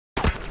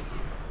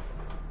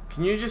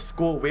Can you just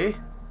go away?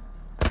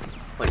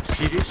 Like,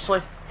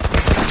 seriously?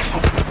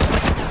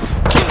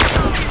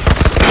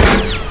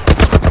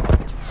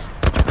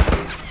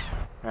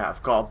 Right,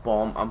 I've got a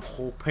bomb. I'm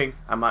hoping,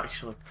 I'm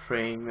actually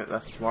praying that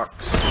this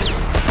works.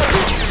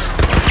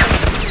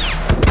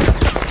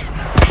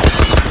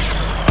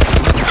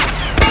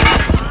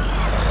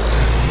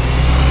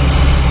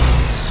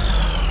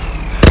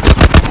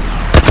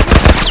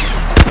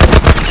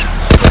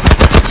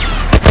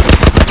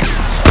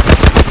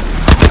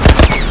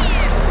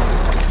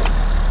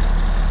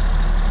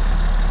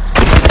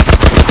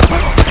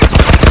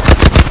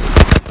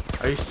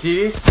 Are you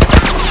serious?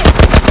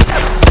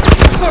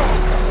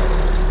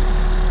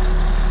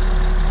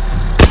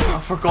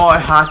 I forgot I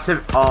had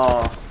to.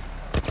 Oh.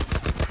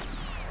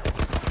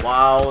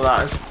 Wow,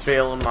 that is a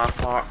fail on my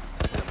part.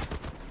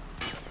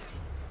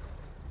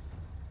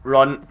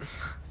 Run.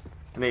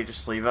 I need to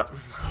just leave it.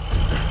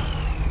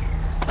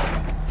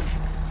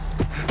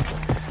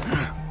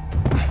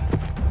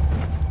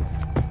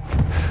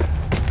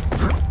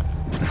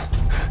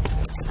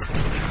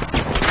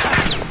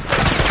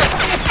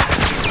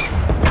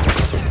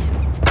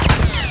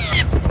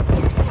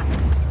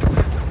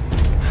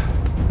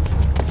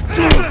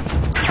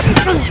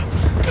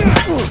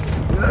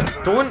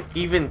 Don't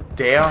even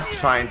dare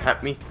try and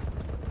hit me.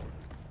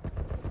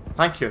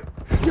 Thank you.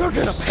 You're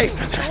gonna pay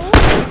for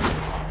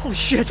that. Holy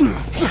shit.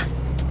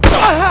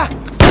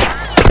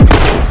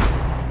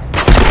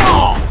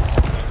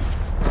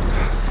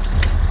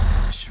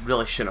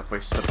 Really shouldn't have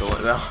wasted a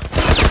bullet there.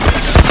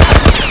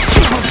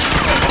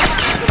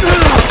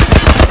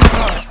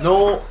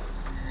 No.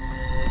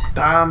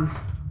 Damn.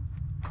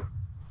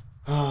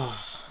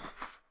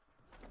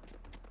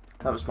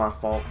 That was my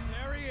fault.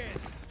 There he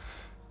is.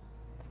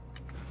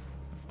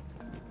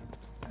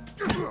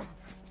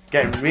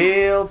 Getting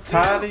real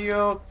tired of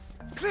you,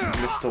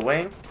 Mr.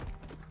 Wayne.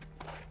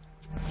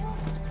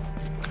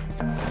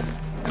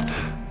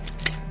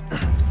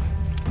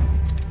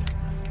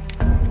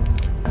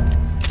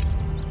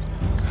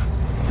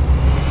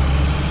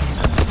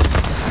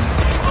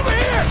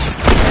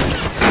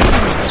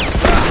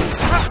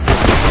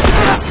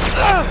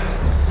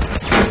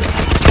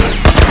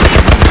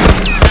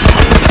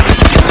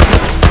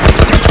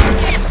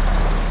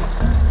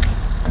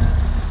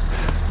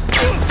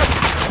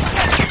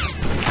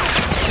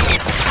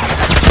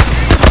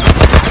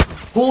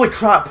 Holy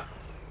crap!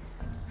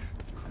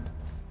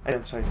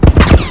 Inside.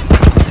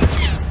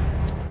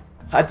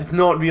 I did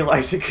not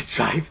realise it could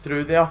drive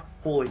through there.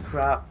 Holy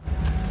crap.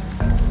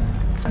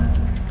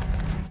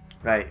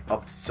 Right,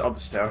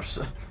 upstairs.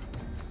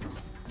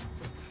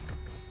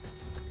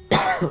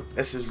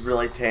 This is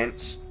really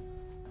tense.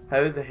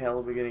 How the hell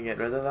are we going to get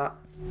rid of that?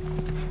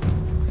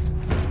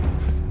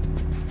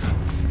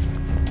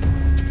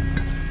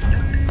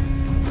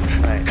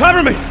 Right.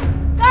 Cover me!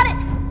 Got it!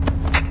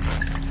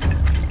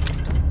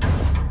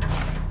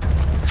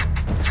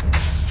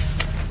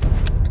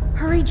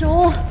 Hurry,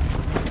 Joel.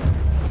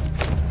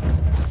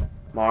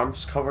 My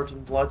arm's covered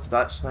in blood,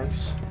 that's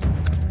nice.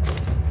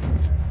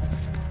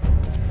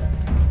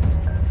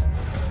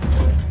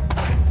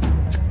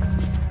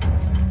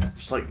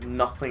 There's like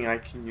nothing I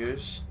can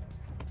use.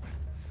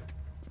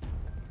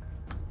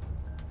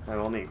 I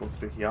will need to go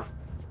through here.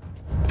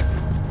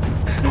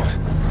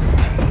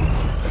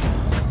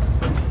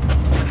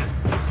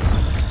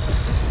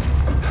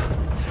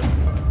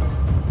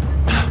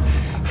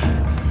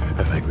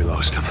 I think we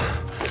lost him.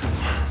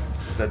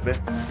 Did we?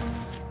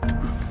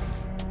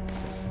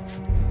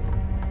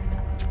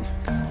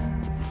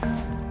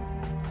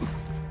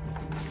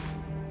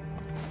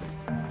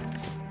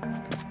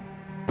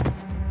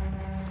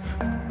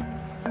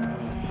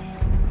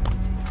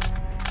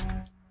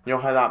 You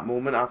know how that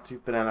moment after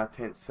you've been in a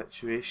tense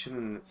situation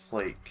and it's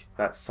like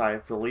that sigh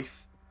of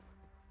relief?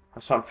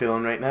 That's what I'm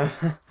feeling right now.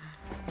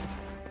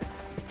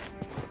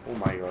 Oh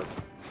my god.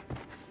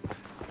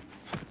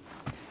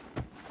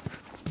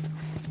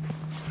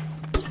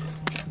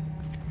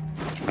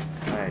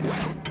 Right.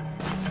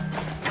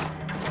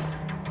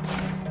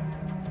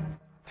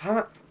 Damn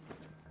it.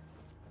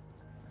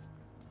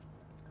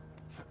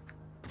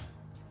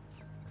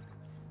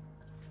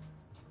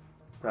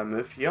 Do I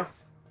move here?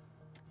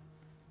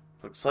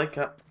 Looks like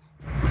it.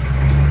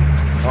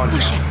 Oh no.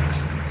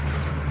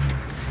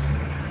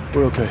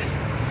 We're okay.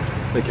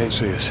 They can't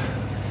see us. Oh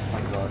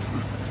my god.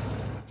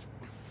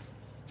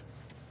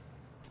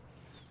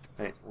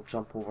 Right, we'll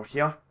jump over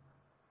here.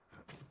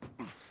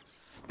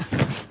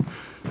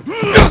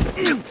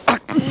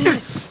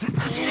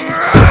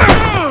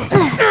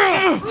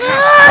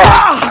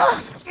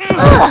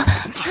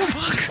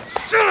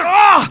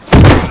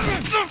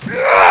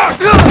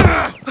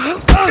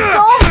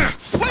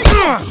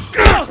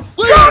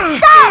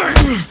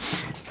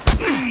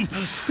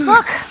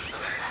 Look!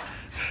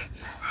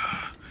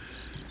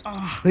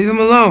 Leave him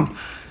alone.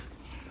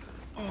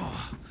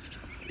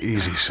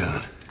 Easy,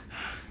 son.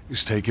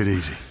 Just take it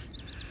easy.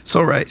 It's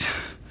all right.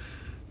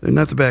 They're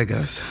not the bad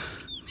guys.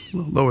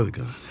 Lower the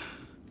gun.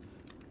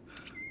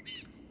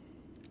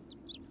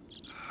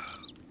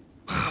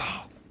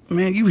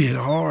 Man, you hit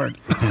hard.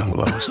 Yeah,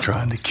 well, I was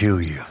trying to kill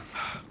you.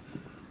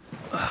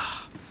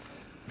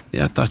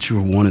 Yeah, I thought you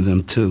were one of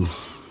them, too.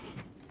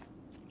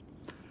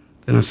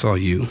 Then I saw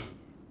you.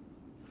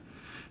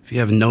 If you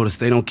haven't noticed,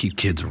 they don't keep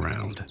kids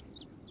around.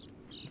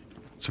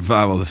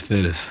 Survival of the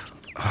fittest.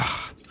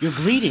 You're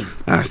bleeding.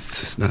 It's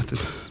just nothing.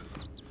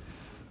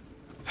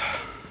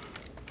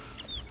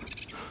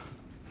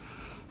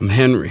 I'm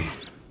Henry.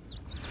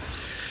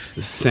 This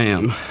is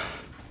Sam.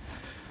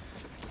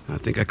 I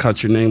think I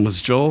caught your name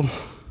was Joel.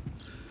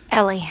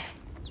 Ellie.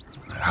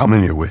 How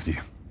many are with you?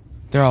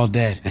 They're all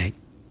dead. Hey,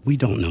 we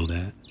don't know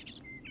that.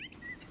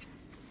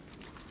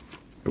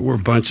 There were a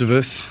bunch of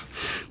us.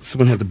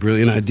 Someone had the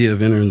brilliant idea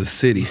of entering the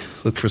city,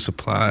 look for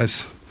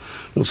supplies.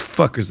 Those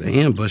fuckers, they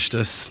ambushed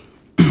us,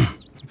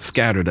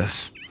 scattered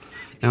us.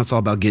 Now it's all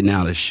about getting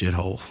out of this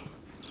shithole.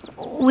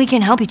 We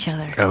can help each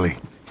other. Ellie.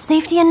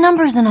 Safety in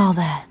numbers and all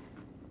that.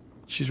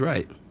 She's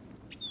right.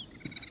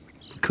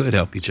 We could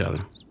help each other.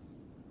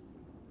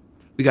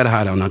 We got a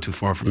hideout not too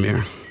far from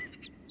here.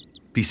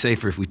 Be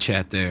safer if we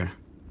chat there.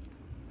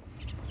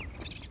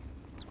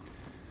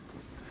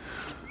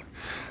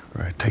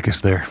 All right, take us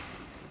there.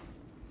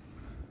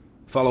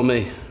 Follow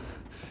me.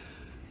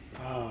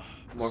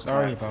 More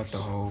Sorry practice.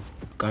 about the whole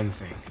gun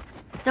thing.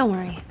 Don't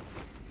worry.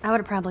 I would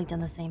have probably done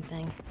the same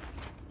thing.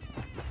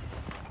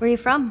 Where are you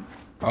from?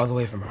 All the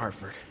way from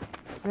Hartford.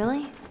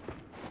 Really?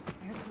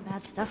 I heard some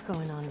bad stuff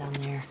going on down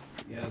there.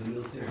 Yeah, the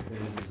military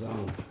abandoned the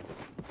zone.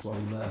 That's why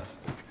we left.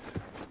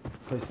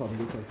 Place probably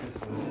looks like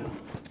this one now.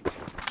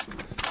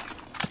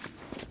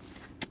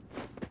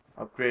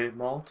 Upgraded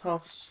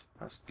Molotovs.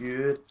 That's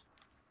good.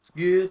 It's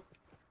good.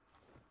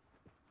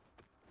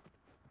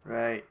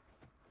 Right.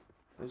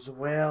 There's a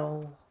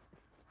well.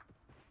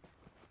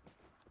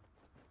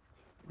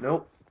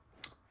 Nope.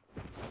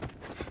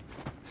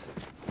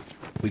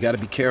 We gotta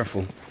be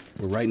careful.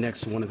 We're right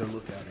next to one of their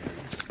lookout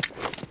areas.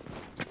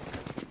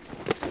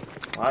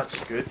 Well,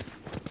 that's good.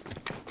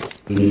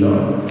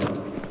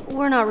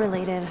 We're not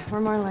related. We're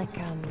more like,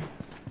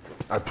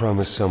 I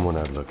promised someone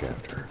I'd look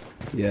after her.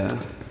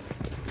 Yeah,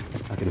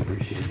 I can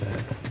appreciate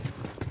that.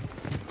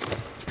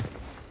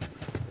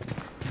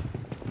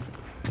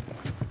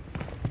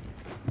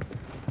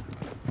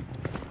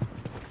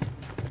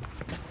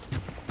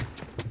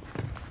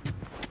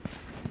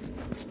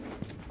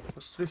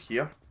 What's through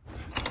here?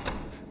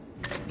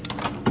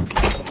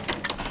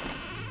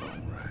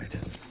 Right.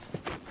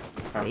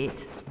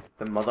 sweet.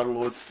 The mother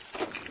load.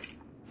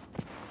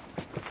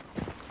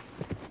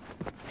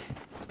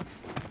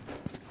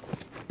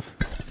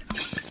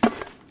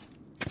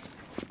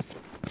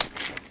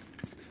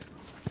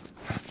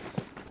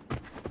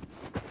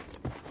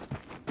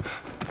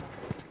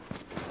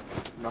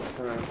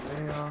 Nothing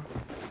out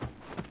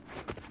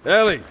there.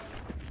 Ellie!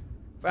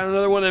 Found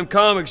another one of them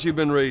comics you've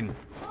been reading.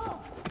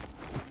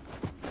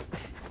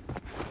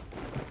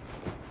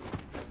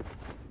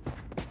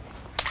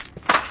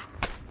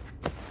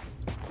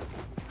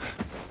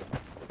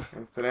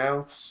 Anything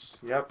else?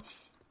 Yep.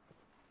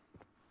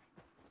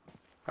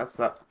 That's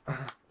that.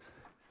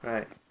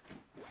 Right.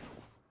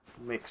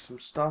 Make some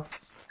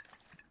stuff.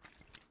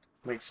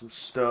 Make some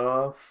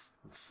stuff.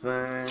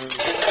 Things.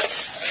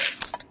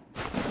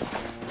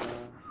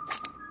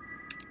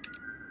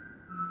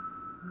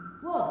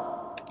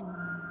 Whoa!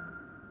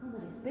 Sounds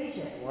like a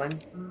spaceship. One.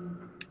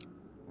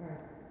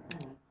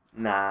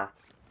 Nah.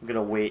 I'm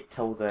gonna wait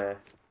till the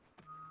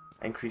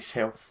increased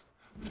health.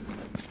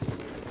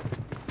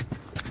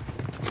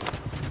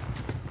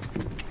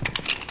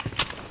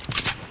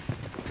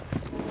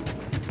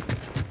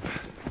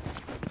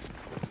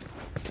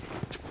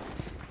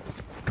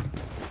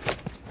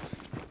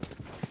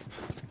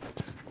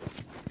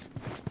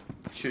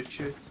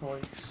 Choo-choo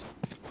toys.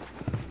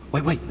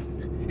 Wait.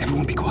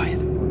 Everyone be quiet.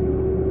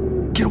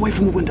 Get away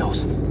from the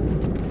windows.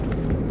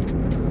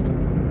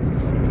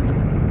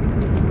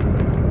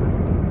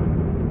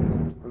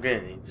 I'm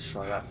gonna need to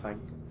destroy that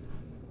thing.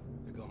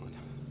 They're gone.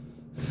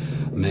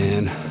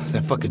 Man,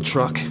 that fucking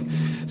truck.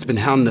 It's been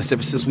hounding us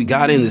ever since we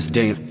got in this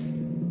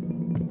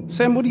damn...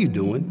 Sam, what are you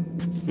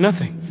doing?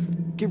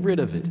 Nothing. Get rid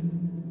of it.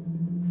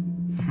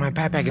 My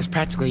backpack is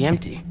practically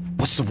empty.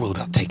 What's the rule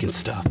about taking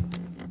stuff?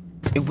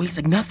 It weighs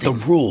like nothing.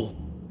 The rule.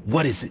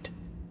 What is it?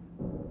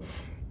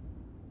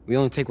 We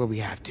only take what we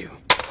have to.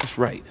 That's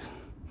right.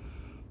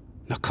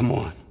 Now come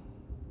on.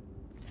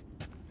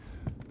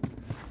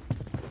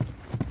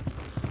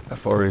 How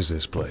far is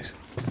this place?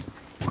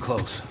 We're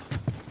close.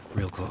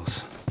 Real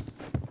close.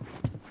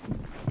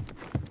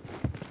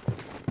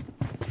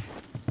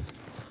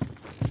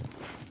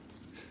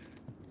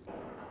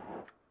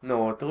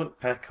 No, don't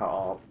pick it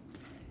up.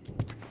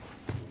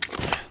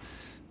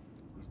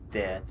 You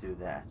dare do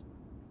that.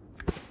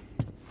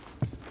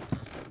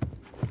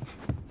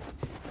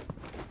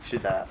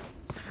 Should that.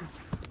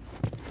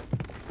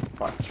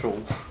 What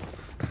troll.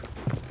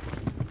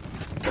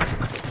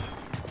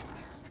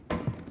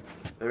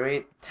 There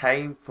ain't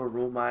time for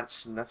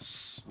romance in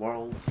this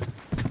world.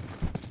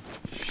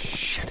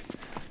 Shit.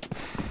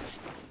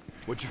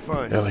 What'd you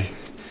find? Ellie,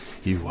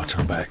 you watch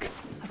her back.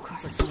 Of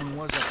course.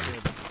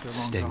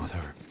 Stay with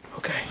her.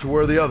 Okay. So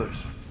where are the others?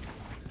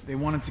 They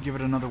wanted to give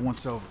it another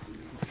once over.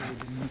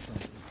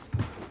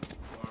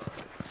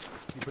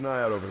 Keep an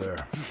eye out over there.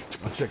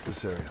 I'll check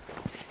this area.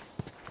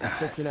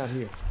 Searching out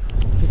here.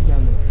 Check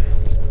down there.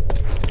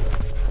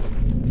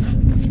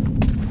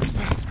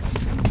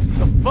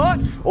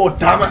 Oh,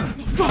 damn it!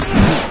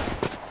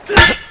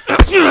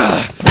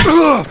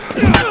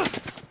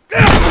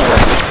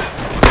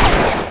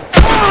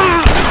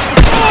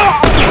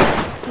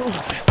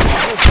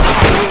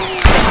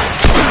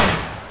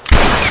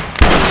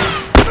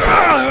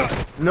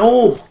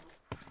 No!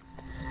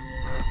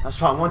 That's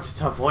what I wanted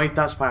to avoid,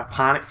 that's why I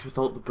panicked with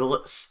all the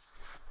bullets.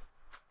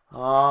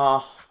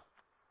 Ah,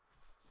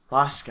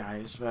 last guy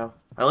as well.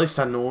 At least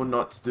I know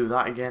not to do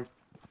that again.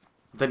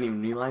 Didn't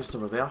even realise they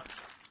were there.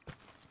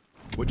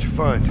 What'd you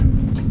find?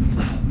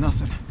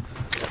 Nothing.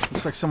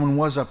 Looks like someone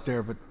was up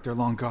there, but they're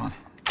long gone.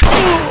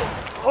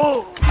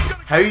 How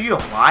are you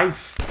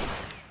alive?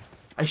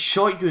 I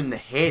shot you in the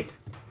head.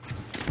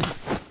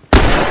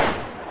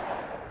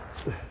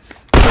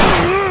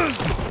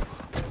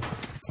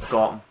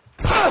 Got him.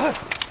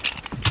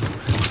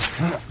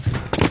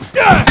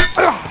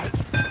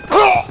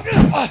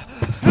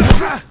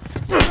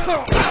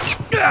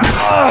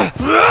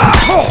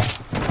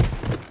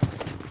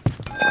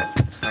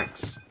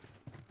 Thanks.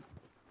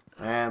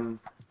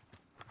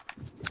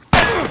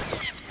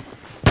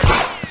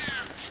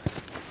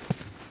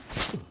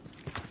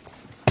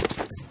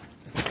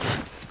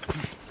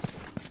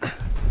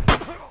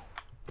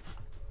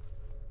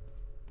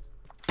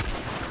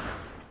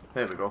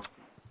 There we go.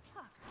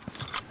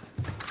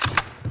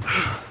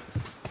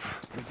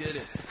 We did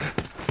it.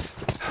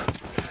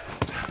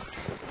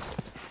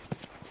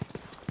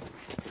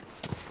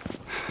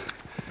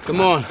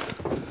 Come on.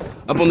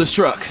 Up on this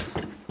truck.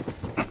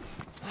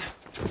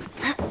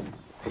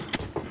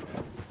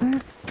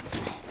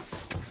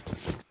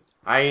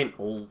 I ain't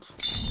old.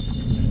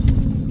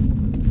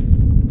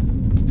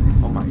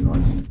 Oh my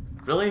god.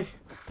 Really?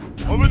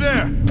 Over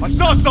there! I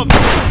saw something!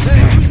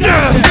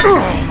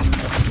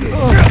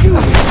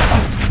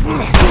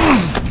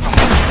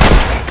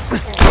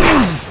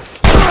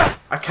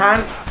 I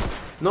can't.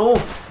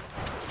 No.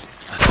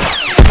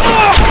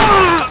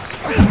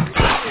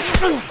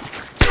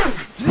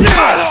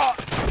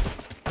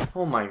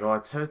 Oh my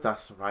god, how did I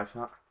survive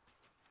that?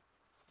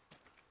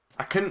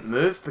 I couldn't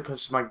move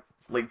because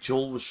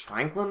Joel was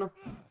strangling him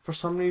for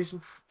some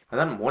reason. I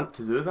didn't want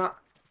to do that.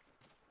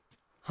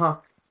 Huh.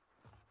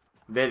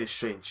 Very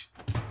strange.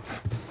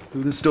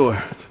 Through this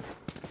door.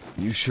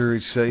 You sure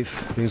it's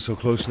safe, being so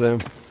close to them?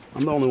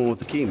 I'm the only one with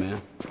the key,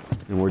 man.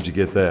 And where'd you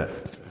get that?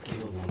 I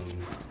killed one of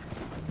them.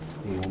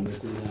 He won't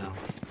miss it now.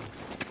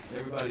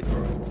 Everybody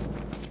throw.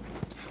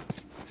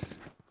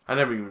 I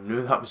never even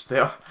knew that was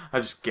there. I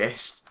just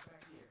guessed.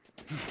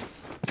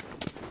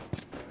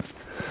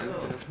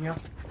 Anything in here?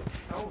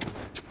 Oh,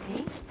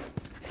 me?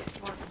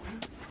 14.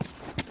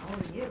 How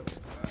old are you?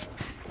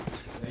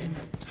 Same.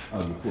 Oh,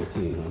 you're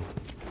 14, huh?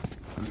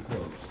 You're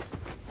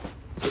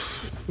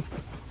close.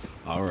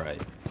 All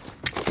right.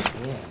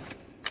 Yeah.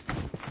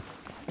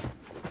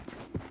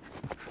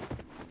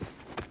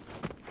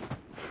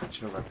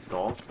 Picture of a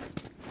dog.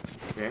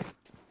 Okay.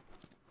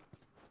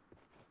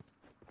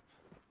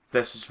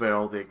 This is where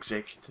all the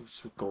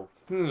executives would go.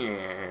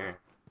 Yeah.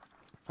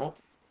 Oh.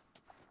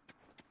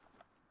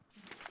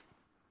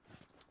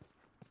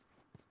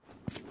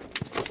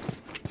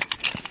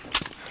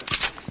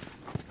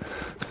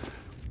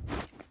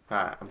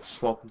 Alright, I'm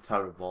swapping to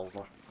a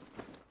revolver.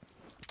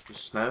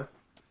 Just now.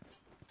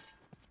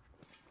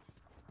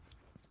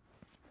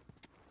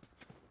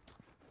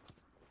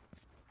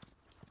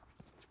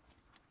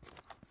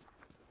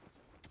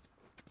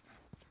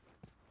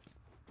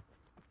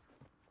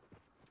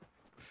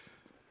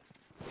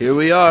 Here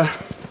we are.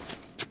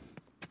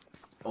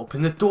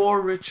 Open the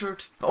door,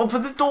 Richard!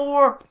 Open the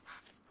door!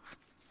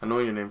 I know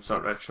your name's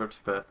not Richard,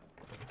 but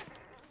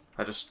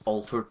I just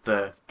altered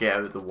the get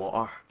out of the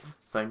water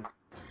thing.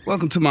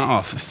 Welcome to my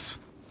office.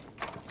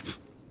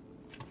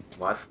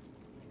 What?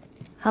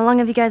 How long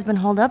have you guys been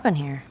holed up in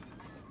here?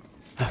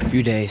 A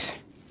few days.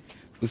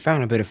 We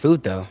found a bit of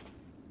food, though.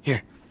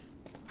 Here.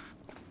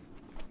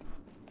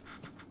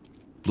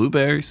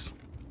 Blueberries.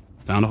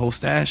 Found a whole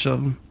stash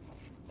of them.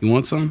 You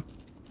want some?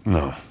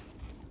 No.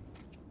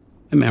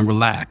 Hey man,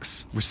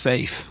 relax. We're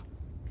safe.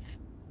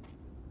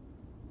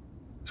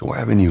 So why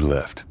haven't you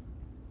left?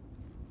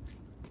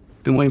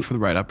 Been waiting for the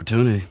right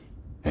opportunity.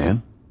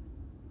 And?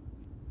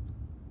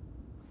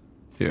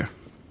 Here.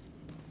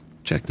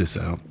 Check this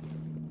out.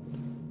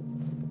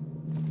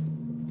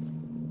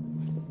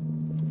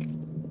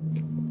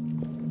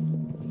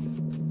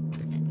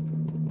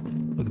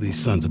 Look at these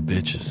sons of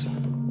bitches.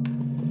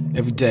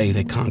 Every day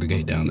they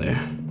congregate down there,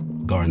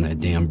 guarding that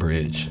damn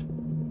bridge.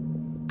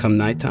 Come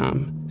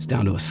nighttime, it's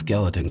down to a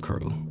skeleton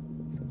crew.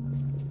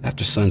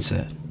 After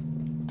sunset,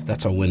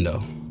 that's our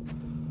window.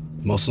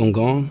 Most of them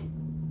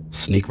gone,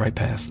 sneak right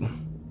past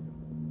them.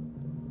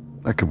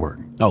 That could work.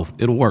 Oh,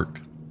 it'll work.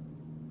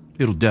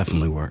 It'll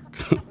definitely work.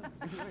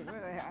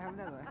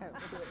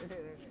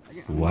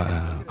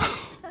 Wow.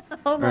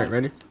 All right,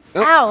 ready?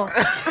 Ow!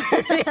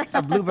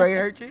 A blueberry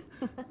hurt you?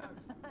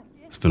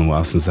 It's been a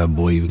while since that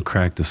boy even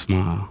cracked a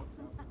smile.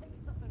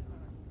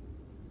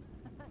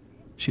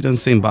 She doesn't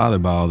seem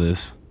bothered by all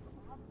this.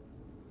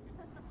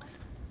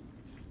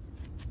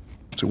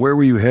 So where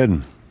were you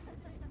heading?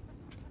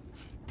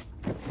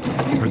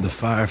 Heard the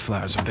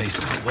Fireflies are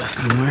based out west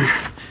somewhere.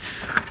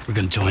 We're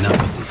gonna join up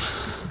with them.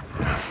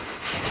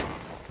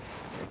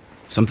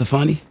 Something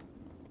funny?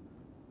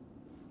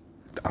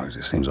 Oh, it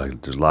just seems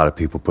like there's a lot of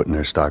people putting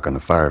their stock on the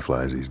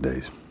Fireflies these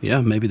days.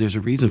 Yeah, maybe there's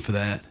a reason for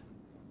that.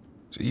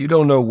 So you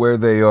don't know where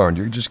they are, and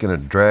you're just gonna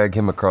drag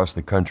him across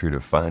the country to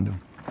find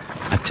them?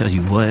 I tell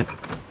you what,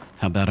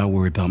 how about I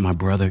worry about my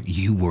brother,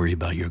 you worry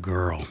about your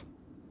girl.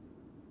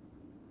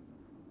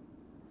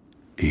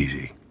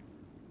 Easy.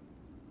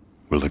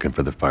 We're looking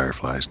for the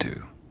Fireflies,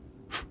 too.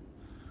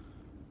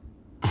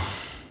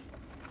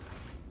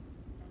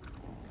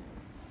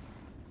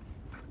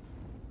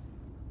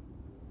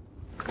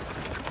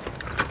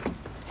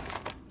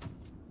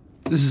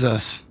 This is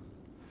us.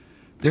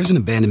 There's an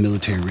abandoned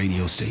military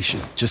radio station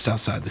just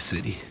outside the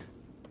city.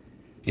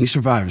 Any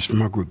survivors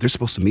from our group, they're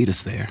supposed to meet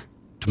us there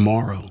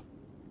tomorrow.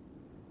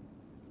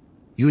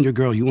 You and your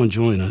girl, you want to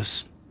join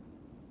us?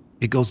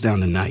 It goes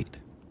down tonight.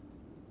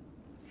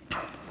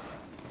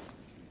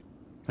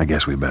 I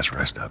guess we best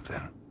rest up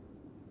then.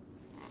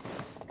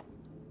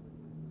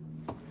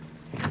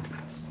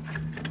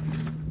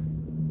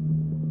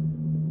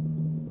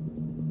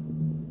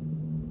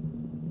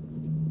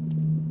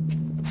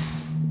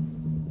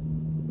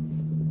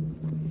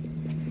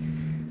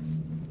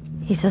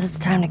 He says it's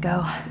time to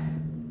go.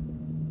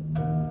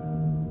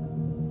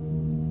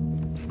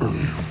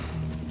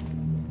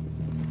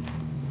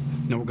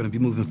 No, we're gonna be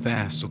moving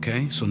fast,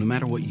 okay? So no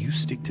matter what, you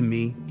stick to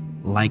me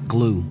like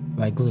glue.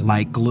 Like glue.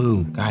 Like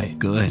glue. Got it.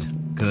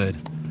 Good, good.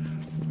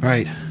 All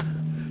right,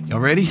 y'all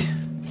ready?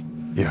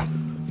 Yeah.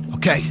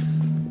 Okay.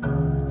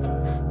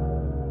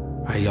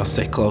 All right, y'all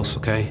stay close,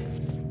 okay?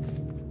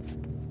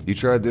 You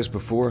tried this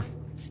before?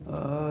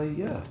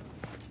 Yeah.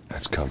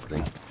 That's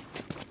comforting.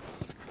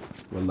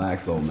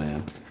 Relax, old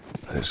man.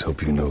 I just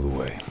hope you know the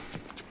way.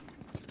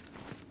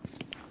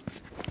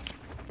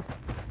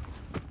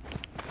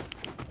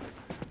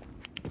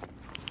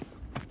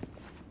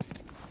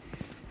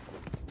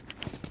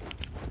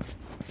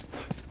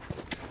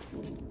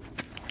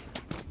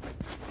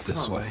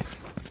 This way.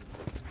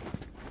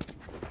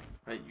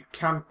 Right, you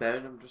camped out.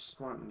 I'm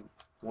just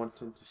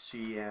wanting to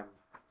see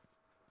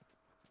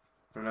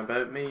run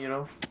about me, you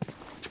know.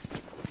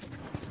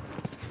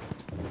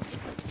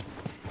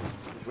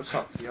 What's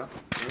up here?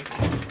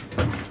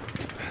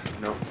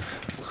 No.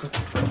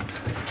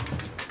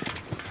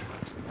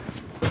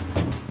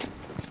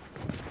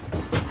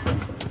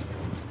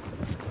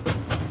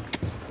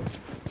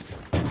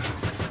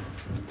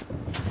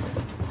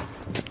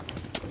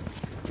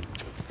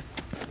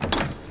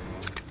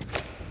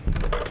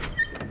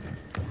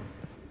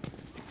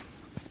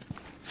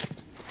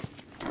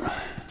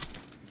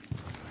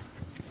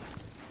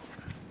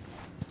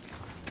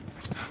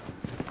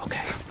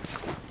 Okay.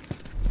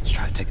 Let's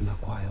try to take it out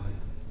quietly.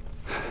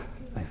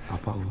 Hey, I'll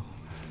follow.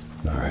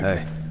 All right.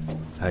 Hey,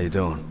 how you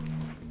doing?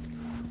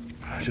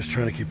 Just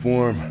trying to keep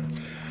warm.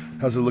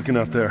 How's it looking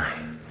out there?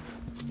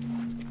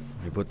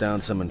 We put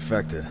down some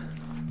infected.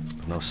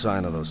 No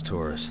sign of those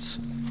tourists.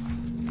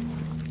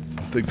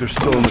 Think they're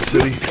still in the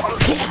city?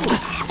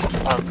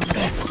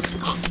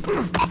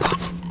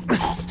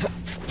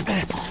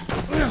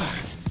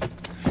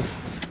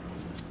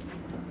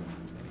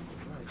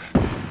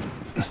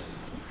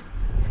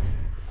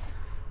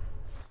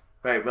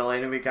 Right, well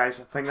anyway guys,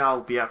 I think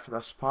that'll be it for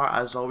this part.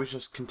 As always,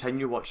 just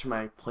continue watching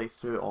my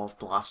playthrough of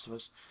The Last of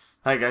Us.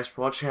 Thank you guys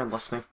for watching and listening.